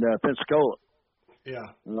Pensacola.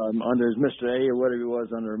 Yeah. Under his Mr. A or whatever he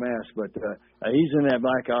was under a mask. But he's in that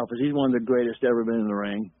back office. He's one of the greatest ever been in the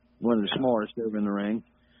ring. One of the smartest ever in the ring.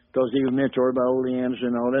 Because he was mentored by Ole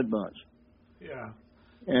Anderson and all that bunch. Yeah.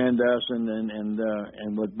 And us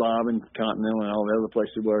and with Bob and Continental and all the other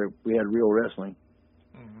places where we had real wrestling.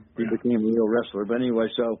 Mm-hmm. He became a real wrestler. But anyway,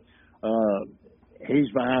 so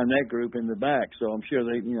he's behind that group in the back. So I'm sure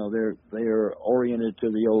they are oriented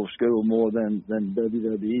to the old school more than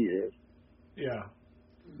WWE is. Yeah.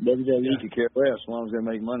 WWE could care less as long as they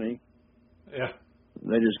make money. Yeah.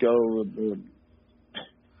 They just go.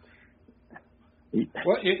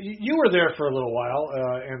 Well, you were there for a little while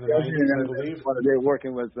in the 90s, I believe. They're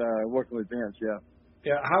working with Vince. Yeah.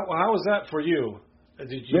 Yeah. How was that for you?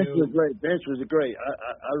 Vince was great. Vince was great.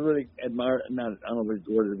 I really admire. I don't know what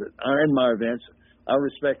the word is, but I admire Vince. I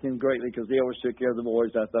respect him greatly because he always took care of the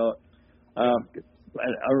boys. I thought.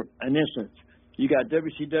 An instance. You got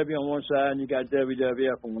WCW on one side and you got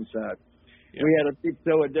WWF on one side. Yeah. We had a big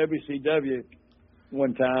show at WCW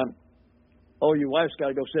one time. Oh, your wife's got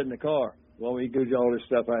to go sit in the car. Well, we do all this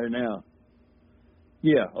stuff out here now.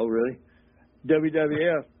 Yeah. Oh, really?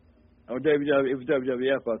 WWF. Or WWF, it was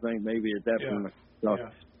WWF, I think, maybe at that point. So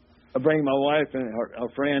I bring my wife and her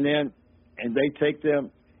friend in, and they take them,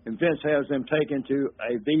 and Vince has them taken to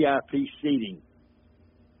a VIP seating.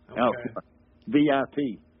 Okay.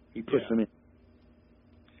 VIP. He puts them in.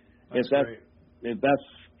 That's if that's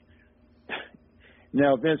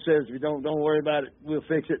now, Vince says, if you don't worry about it, we'll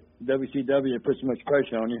fix it. WCW puts so much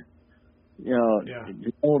pressure on you. You know,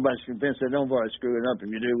 don't worry about it. Vince said, don't worry about screwing up. If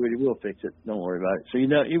you do, we will fix it. Don't worry about it. So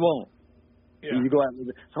you won't. Yeah. You go out with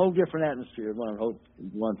it's a whole different atmosphere. What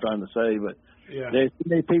I'm trying to say, but there's too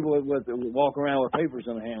many people with walk around with papers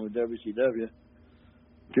in their hand with WCW.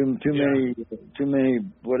 Too many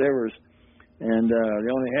whatevers. And they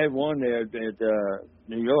only had one there at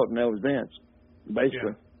New York, and that was Vince,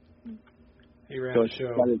 basically. Yeah. He ran the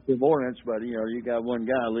show. It's subordinates, but you got one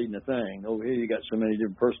guy leading the thing. Over here, you got so many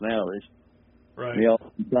different personalities. Right. They all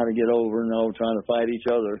trying to get over and all trying to fight each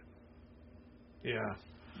other. Yeah.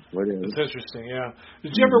 Whatever. It's interesting. Yeah.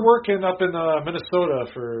 Did you ever work up in Minnesota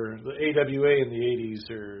for the AWA in the 80s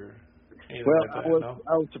or anything like that?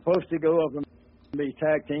 I was supposed to go up and be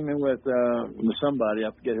tag teaming with somebody.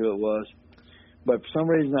 I forget who it was. But for some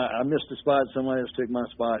reason, I missed the spot. Somebody else took my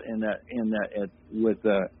spot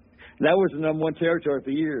that was the number one territory for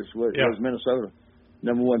years. Was Minnesota,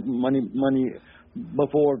 number one money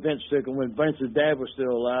before Vince took him. When Vince's dad was still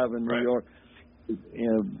alive in New York,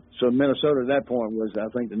 so Minnesota at that point was, I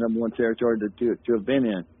think, the number one territory to have been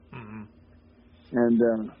in. Mm-hmm.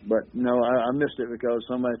 And but no, I missed it because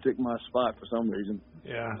somebody took my spot for some reason.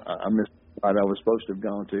 Yeah, I missed the spot I was supposed to have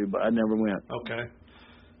gone to, but I never went. Okay.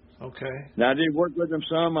 Now I did work with them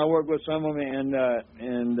some. I worked with some of them, and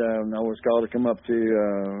I was called to come up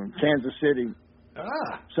to Kansas City.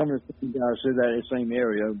 Some of the guys said that in the same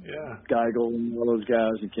area. Yeah. Geigel and all those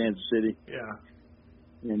guys in Kansas City.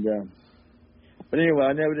 Yeah. And but anyway,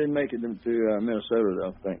 I never did make it to Minnesota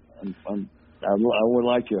though. I think I would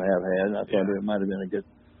like to have had. I thought it might have been a good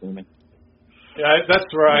for me. Yeah, that's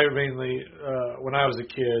where I mainly, when I was a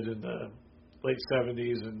kid in the late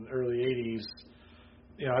 70s and early 80s,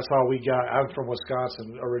 that's how we got. I'm from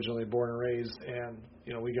Wisconsin, originally born and raised, and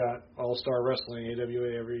we got All-Star Wrestling,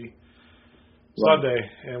 AWA, every Sunday,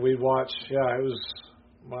 and we'd watch. Yeah, it was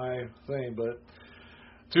my thing, but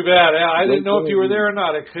too bad. I didn't know if you were there or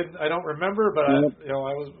not. I don't remember, but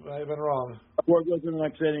I've been wrong. I worked with him,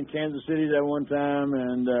 like I said, in Kansas City that one time,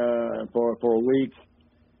 and for a week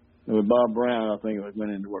with Bob Brown. I think I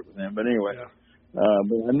went in to work with him. But anyway, but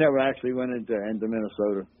I never actually went into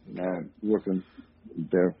Minnesota. Working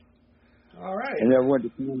there. All right. I never went to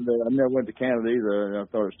Canada. I never went to Canada either. I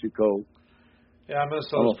thought it was too cold. Yeah,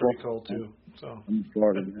 Minnesota's pretty cold too. So. I'm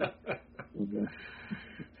Florida. Okay.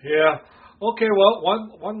 Yeah. Okay. Well,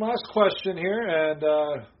 one last question here, and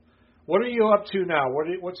what are you up to now? What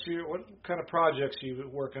kind of projects are you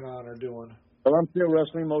working on or doing? Well, I'm still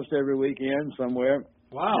wrestling most every weekend somewhere.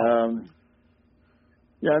 Wow.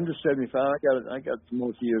 Yeah, I'm just 75. I got some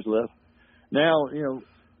more years left. Now,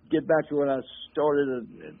 get back to what I started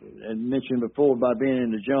and mentioned before about being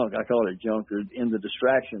in the junk. I call it junk, or in the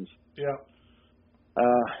distractions. Yeah.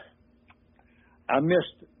 I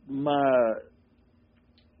missed my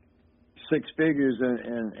six figures,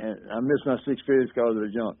 and I missed my six figures because of the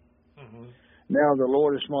junk. Mm-hmm. Now the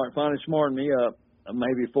Lord is finally smartened me up,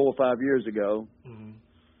 maybe 4 or 5 years ago,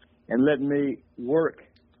 and letting me work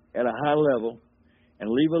at a high level and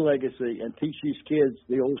leave a legacy and teach these kids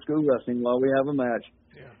the old school wrestling while we have a match.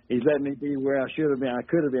 Yeah. He's letting me be where I should have been. I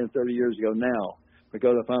could have been 30 years ago now,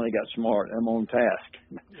 because I finally got smart. I'm on task.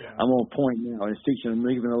 Yeah. I'm on point now. It's teaching them,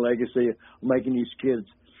 leaving a legacy, making these kids.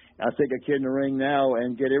 I take a kid in the ring now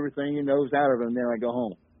and get everything he knows out of him, and then I go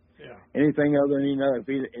home. Yeah. Anything other than if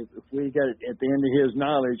we got it at the end of his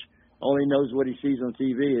knowledge, all he knows what he sees on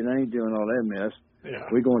TV, and I ain't doing all that mess. Yeah.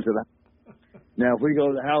 We're going to the now. If we go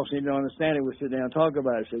to the house and he don't understand it, we sit down and talk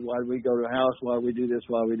about it. Say, why did we go to the house? Why did we do this?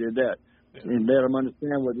 Why we did that? Yeah. And let them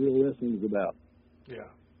understand what real wrestling is about. Yeah.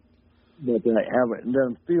 But they have it and let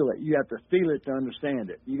them feel it. You have to feel it to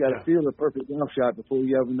understand it. You got to feel the perfect jump shot before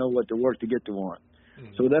you ever know what to work to get to one.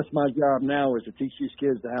 Mm-hmm. So that's my job now, is to teach these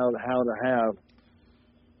kids how to have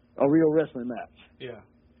a real wrestling match. Yeah.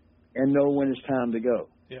 And know when it's time to go.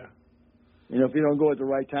 Yeah. If you don't go at the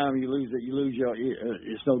right time, you lose it. You lose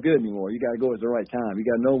it's no good anymore. You got to go at the right time. You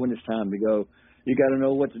got to know when it's time to go. You got to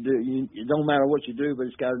know what to do. It don't matter what you do, but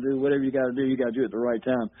it's got to do whatever you got to do. You got to do it at the right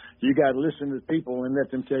time. So you got to listen to people and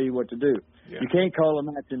let them tell you what to do. Yeah. You can't call a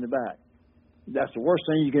match in the back. That's the worst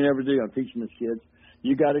thing you can ever do. I'm teaching these kids.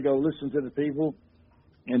 You got to go listen to the people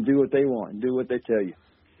and do what they want and do what they tell you.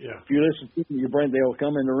 Yeah. If you listen to them, they'll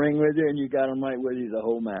come in the ring with you, and you got them right with you the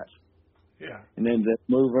whole match. Yeah. And then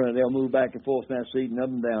they'll move back and forth in that seat and up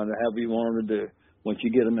and down to however you want them to do. Once you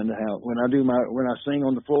get them in the house, when I sing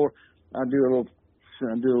on the floor, I do a little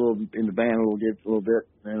in the band a little bit.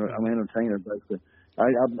 And I'm an entertainer, but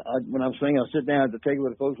when I'm singing, I sit down at the table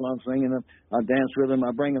with the folks while I'm singing them. I dance with them.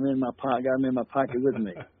 I bring them in my pocket. Got them in my pocket with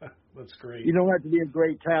me. That's great. You don't have to be a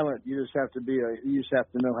great talent. You just have to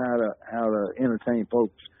know how to entertain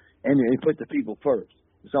folks, and you put the people first.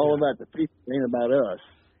 It's all about the people. It ain't about us.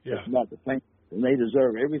 Yeah. It's about the fans, and they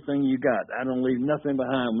deserve everything you got. I don't leave nothing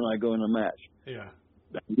behind when I go in a match. Yeah.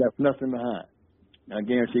 I left nothing behind. I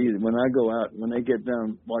guarantee you that when I go out, when they get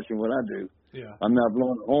done watching what I do, I'm not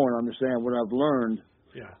blowing the horn. I understand what I've learned.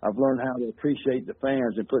 Yeah. I've learned how to appreciate the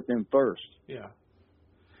fans and put them first. Yeah.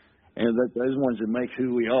 And those ones that make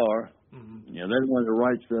who we are. Mm-hmm. They're the ones that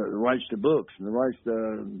writes the books and writes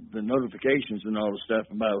the notifications and all the stuff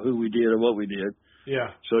about who we did or what we did.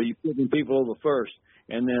 Yeah. So you put them people over first,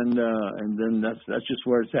 and then that's just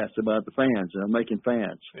where it's at. It's about the fans, making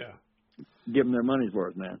fans. Yeah. Give them their money's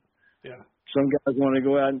worth, man. Yeah. Some guys want to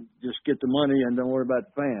go out and just get the money and don't worry about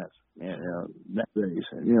the fans. And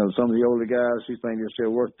some of the older guys who think they're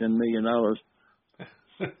still worth $10 million, they'll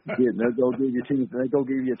go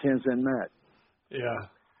give you a 10-cent match. Yeah.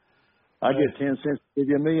 I get 10 cents to give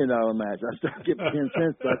you $1 million match. I still get 10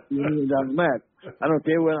 cents to give you $1 million match. I don't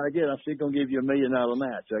care what I get. I'm still gonna give you $1 million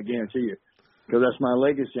match. I guarantee you, because that's my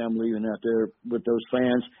legacy I'm leaving out there with those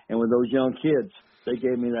fans and with those young kids. They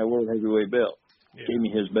gave me that world heavyweight belt. Yeah. Gave me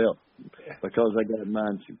his belt because I got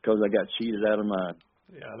mine. Because I got cheated out of mine.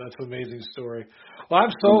 Yeah, that's an amazing story. Well,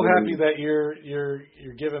 I'm so happy that you're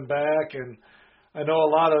giving back, and I know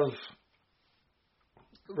a lot of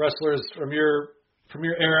wrestlers from your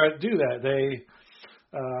era do that. They,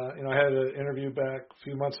 I had an interview back a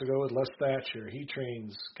few months ago with Les Thatcher. He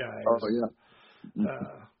trains guys. Oh yeah.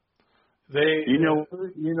 You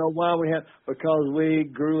know why we have, because we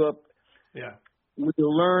grew up. Yeah.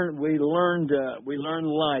 we learned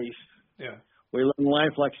life. Yeah. We learn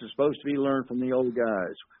life like it's supposed to be learned from the old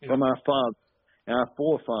guys, from our father and our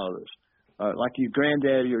forefathers. Like your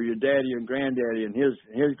granddaddy or your daddy and granddaddy and his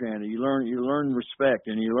granddaddy. You learn respect,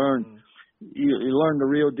 and you learn the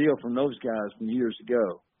real deal from those guys from years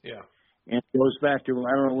ago. Yeah. And it goes back to,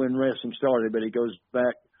 I don't know when wrestling started, but it goes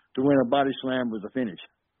back to when a body slam was a finish.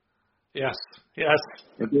 Yes.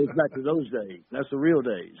 It goes back to those days. That's the real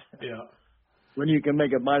days. Yeah. When you can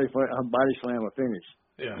make a body slam a finish.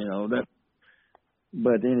 Yeah. You know that.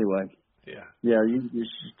 But anyway. Yeah. Yeah. You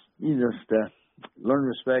just learn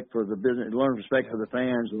respect for the business, learn respect for the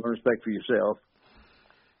fans, and learn respect for yourself.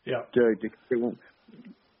 Yeah.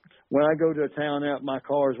 When I go to a town out, my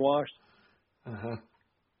car is washed. I'm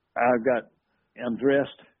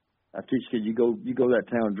dressed. I teach kids you go to that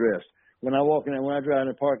town dressed. When I walk in, when I drive in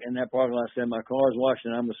the park, in that parking lot, I say my car is washed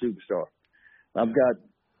and I'm a superstar. I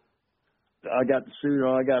got the suit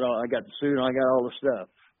on. I got the suit on. I got all the stuff.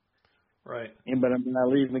 Right. But when I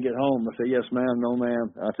leave and get home, I say yes, ma'am, no,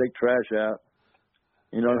 ma'am. I take trash out.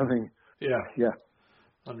 You know what I mean? Yeah. Yeah.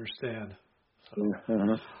 Understand. So.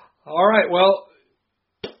 All right. Well,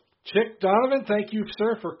 Chick Donovan, thank you,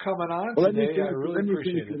 sir, for coming on today. I really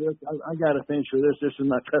appreciate it. I got to finish with this. This is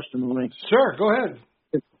my testimony. Sure. Go ahead.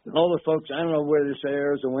 All the folks, I don't know where this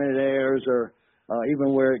airs or when it airs or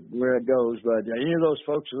even where it goes, but any of those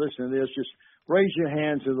folks who listen to this, just raise your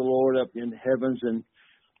hand to the Lord up in the heavens, and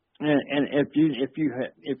if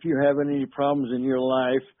you have any problems in your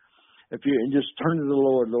life, just turn to the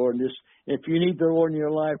Lord, and just if you need the Lord in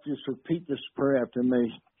your life, just repeat this prayer after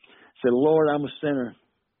me. Say, Lord, I'm a sinner.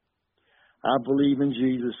 I believe in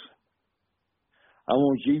Jesus. I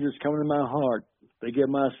want Jesus coming to my heart, forgive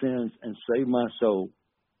my sins, and save my soul.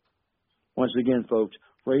 Once again, folks,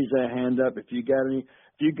 raise that hand up if you got any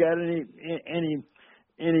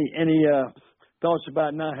thoughts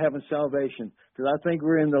about not having salvation. Because I think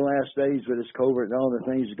we're in the last days with this COVID and all the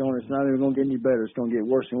things going. It's not even going to get any better. It's going to get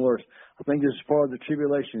worse and worse. I think this is part of the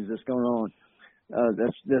tribulations that's going on.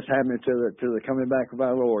 That's happening to the coming back of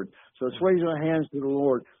our Lord. So let's raise our hands to the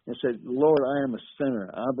Lord and say, Lord, I am a sinner.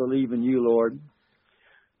 I believe in you, Lord.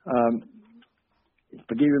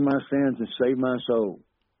 Forgive me my sins and save my soul.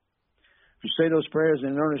 If you say those prayers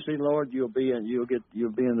in earnestly, Lord, you'll be in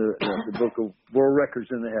the book of world records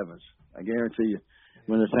in the heavens. I guarantee you,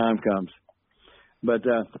 when the time comes. But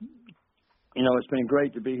it's been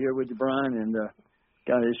great to be here with you, Brian, and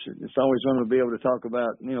God, it's always fun to be able to talk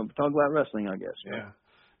about wrestling, I guess. Yeah.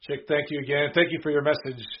 Chick, thank you again. Thank you for your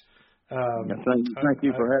message. Thank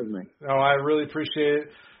you for having me. No, I really appreciate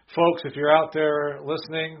it. Folks, if you're out there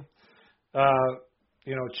listening,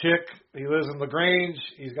 Chick, he lives in LaGrange.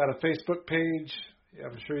 He's got a Facebook page.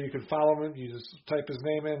 I'm sure you can follow him. You just type his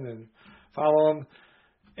name in and follow him.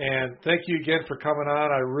 And thank you again for coming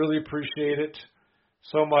on. I really appreciate it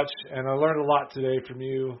so much. And I learned a lot today from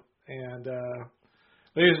you. And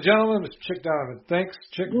ladies and gentlemen, Mr. Chick Donovan. Thanks,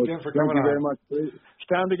 Chick, again for coming on. Thank you very much. It's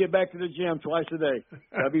time to get back to the gym twice a day.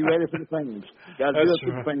 Gotta be ready for the fans. Gotta do it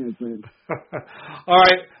for the fans, man. All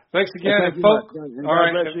right. Thanks again, folks.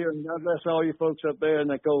 God bless you, and God bless all you folks up there in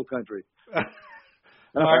that cold country. All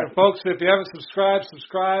right, folks. If you haven't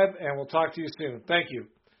subscribe, and we'll talk to you soon. Thank you.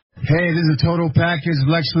 Hey, this is Total Package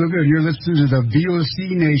Lex Luger, and you're listening to the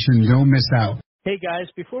VOC Nation. Don't miss out. Hey,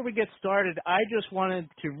 guys, before we get started, I just wanted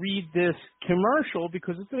to read this commercial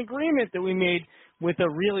because it's an agreement that we made with a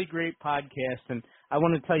really great podcast, and I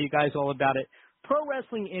want to tell you guys all about it. Pro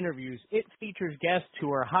Wrestling Interviews. It features guests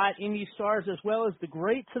who are hot indie stars as well as the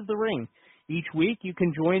greats of the ring. Each week, you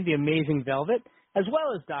can join the Amazing Velvet as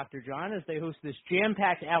well as Dr. John as they host this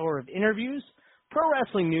jam-packed hour of interviews, pro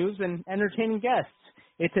wrestling news, and entertaining guests.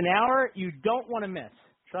 It's an hour you don't want to miss.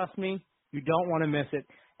 Trust me, you don't want to miss it.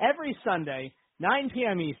 Every Sunday, 9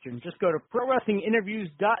 p.m. Eastern. Just go to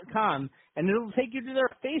ProWrestlingInterviews.com, and it'll take you to their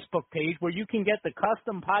Facebook page where you can get the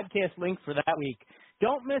custom podcast link for that week.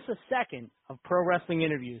 Don't miss a second of Pro Wrestling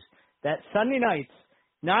Interviews. That's Sunday nights,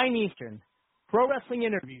 9 Eastern.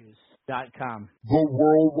 ProWrestlingInterviews.com. The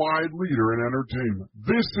worldwide leader in entertainment.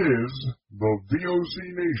 This is the VOC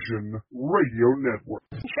Nation Radio Network.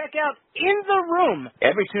 Check out In the Room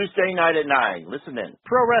every Tuesday night at 9. Listen in.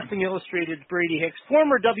 Pro Wrestling Illustrated's Brady Hicks,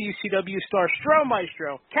 former WCW star Stro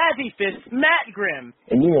Maestro, Kathy Fitz, Matt Grimm.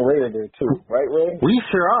 And you and Ray are there too, right, Ray? We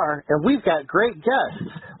sure are, and we've got great guests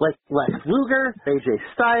like Lex Luger, AJ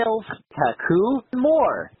Styles, Taku, and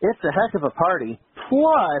more. It's a heck of a party.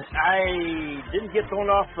 Plus, I didn't get thrown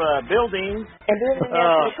off buildings. And didn't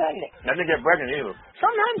get pregnant. I didn't get pregnant either.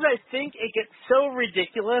 Sometimes I think it gets so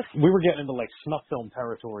ridiculous. We were getting into like snuff film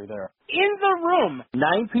territory there. In the Room.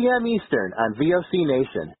 9 p.m. Eastern on VOC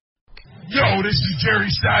Nation. Yo, this is Jerry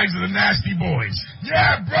Steins of the Nasty Boys.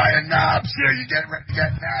 Yeah, Brian Knobs here. You getting ready to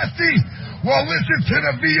get nasty? Well, listen to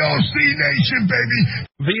the VOC Nation, baby.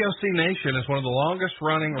 VOC Nation is one of the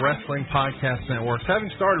longest-running wrestling podcast networks, having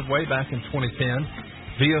started way back in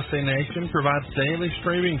 2010. VOC Nation provides daily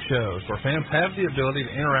streaming shows where fans have the ability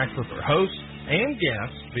to interact with their hosts and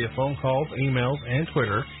guests via phone calls, emails, and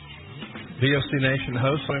Twitter. VOC Nation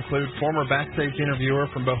hosts will include former backstage interviewer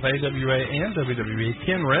from both AWA and WWE,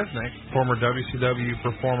 Ken Resnick, former WCW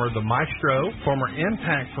performer The Maestro, former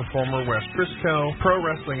Impact performer Wes Briscoe, Pro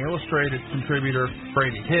Wrestling Illustrated contributor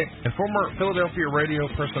Brady Hick, and former Philadelphia radio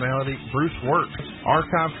personality Bruce Wirtz.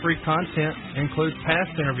 Archive-free content includes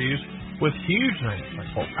past interviews with huge names like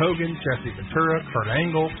Hulk Hogan, Jesse Ventura, Kurt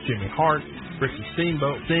Angle, Jimmy Hart, Ricky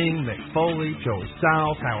Steamboat, Sting, Mick Foley, Joey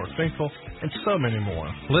Styles, Howard Finkel, and so many more.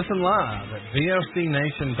 Listen live at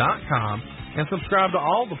VOCNation.com and subscribe to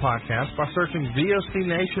all the podcasts by searching VOC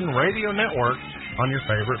Nation Radio Network on your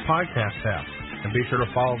favorite podcast app. And be sure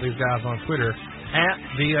to follow these guys on Twitter at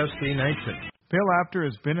VOC Nation. Bill Apter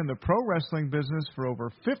has been in the pro wrestling business for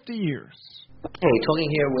over 50 years. Hey,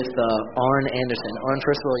 talking here with Arn Anderson. Arn,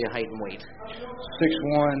 first of all, your height and weight.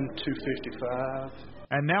 6'1", 255.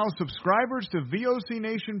 And now subscribers to VOC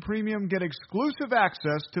Nation Premium get exclusive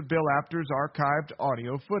access to Bill Apter's archived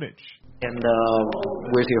audio footage. And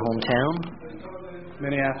where's your hometown?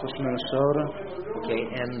 Minneapolis, Minnesota. Okay,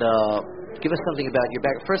 and give us something about your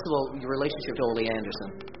back. First of all, your relationship to Ole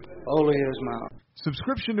Anderson. Ole is my...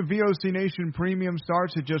 Subscription to VOC Nation Premium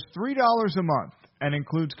starts at just $3 a month and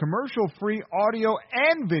includes commercial-free audio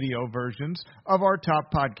and video versions of our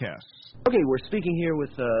top podcasts. Okay, we're speaking here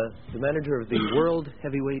with the manager of the World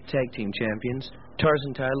Heavyweight Tag Team Champions,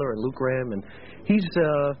 Tarzan Tyler and Luke Ram, and he's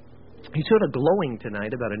sort of glowing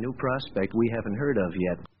tonight about a new prospect we haven't heard of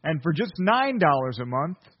yet. And for just $9 a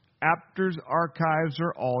month, Apter's archives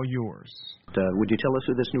are all yours. Would you tell us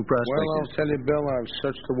who this new prospect is? Well, I'll tell you, Bill, I've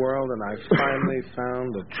searched the world, and I finally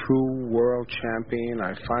found the true world champion.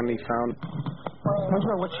 I finally found...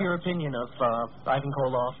 Sir, what's your opinion of Ivan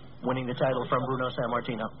Koloff winning the title from Bruno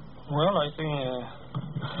Sammartino? Well, I think,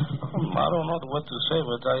 I don't know what to say,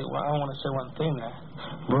 but I want to say one thing.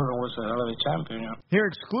 Bruno was a hell of a champion. Hear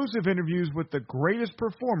exclusive interviews with the greatest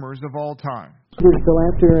performers of all time. This is Bill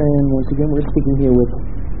Apter, and once again, we're speaking here with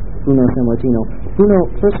Bruno Sammartino. Bruno,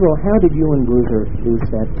 first of all, how did you and Bruiser lose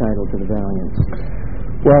that title to the Valiants?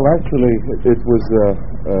 Well, actually, it was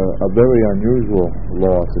a very unusual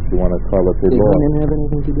loss, if you want to call it a loss. Did women have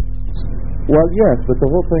anything to do? Well, yes, but the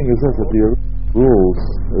whole thing is this, that the rules,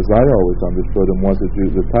 as I always understood them, was that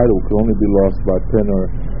the title could only be lost by pin or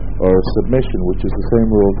submission, which is the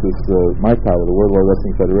same rules as my title, the World Wide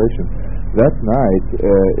Wrestling Federation. That night,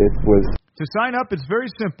 it was... To sign up, it's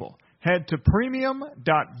very simple. Head to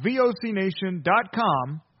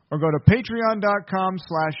premium.vocnation.com or go to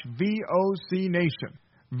patreon.com/VOCNation.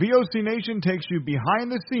 VOC Nation takes you behind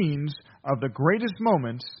the scenes of the greatest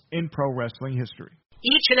moments in pro wrestling history.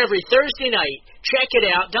 Each and every Thursday night, check it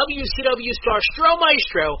out, WCW star Stro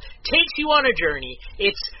Maestro takes you on a journey.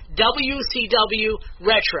 It's WCW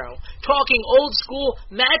Retro. Talking old school,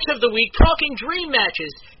 match of the week, talking dream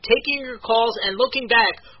matches, taking your calls and looking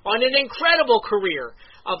back on an incredible career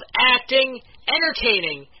of acting,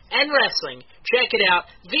 entertaining, and wrestling. Check it out,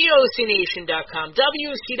 VOCNation.com,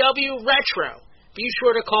 WCW Retro. Be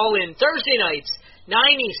sure to call in Thursday nights,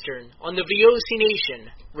 9 Eastern, on the VOC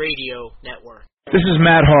Nation Radio Network. This is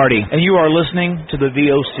Matt Hardy, and you are listening to the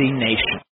VOC Nation.